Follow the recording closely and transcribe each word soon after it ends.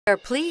We are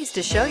pleased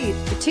to show you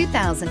the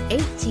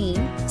 2018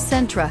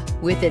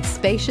 Sentra. With its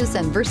spacious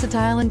and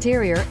versatile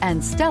interior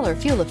and stellar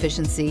fuel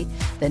efficiency,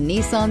 the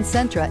Nissan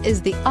Sentra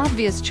is the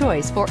obvious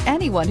choice for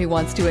anyone who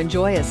wants to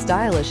enjoy a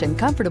stylish and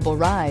comfortable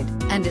ride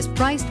and is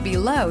priced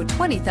below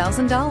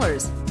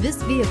 $20,000.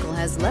 This vehicle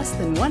has less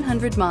than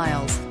 100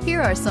 miles.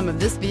 Here are some of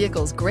this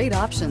vehicle's great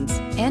options: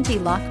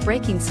 anti-lock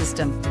braking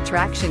system,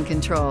 traction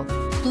control,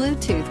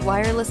 Bluetooth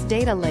wireless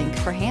data link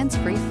for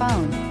hands-free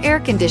phone, air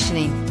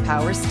conditioning,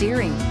 power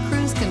steering,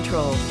 cruise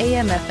control,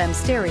 AM/FM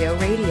stereo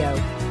radio,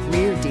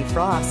 rear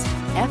defrost,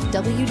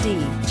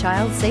 FWD,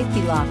 child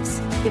safety locks.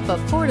 If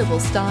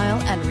affordable style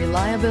and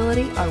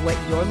reliability are what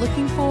you're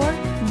looking for,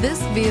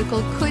 this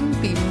vehicle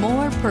couldn't be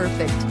more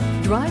perfect.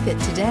 Drive it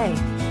today.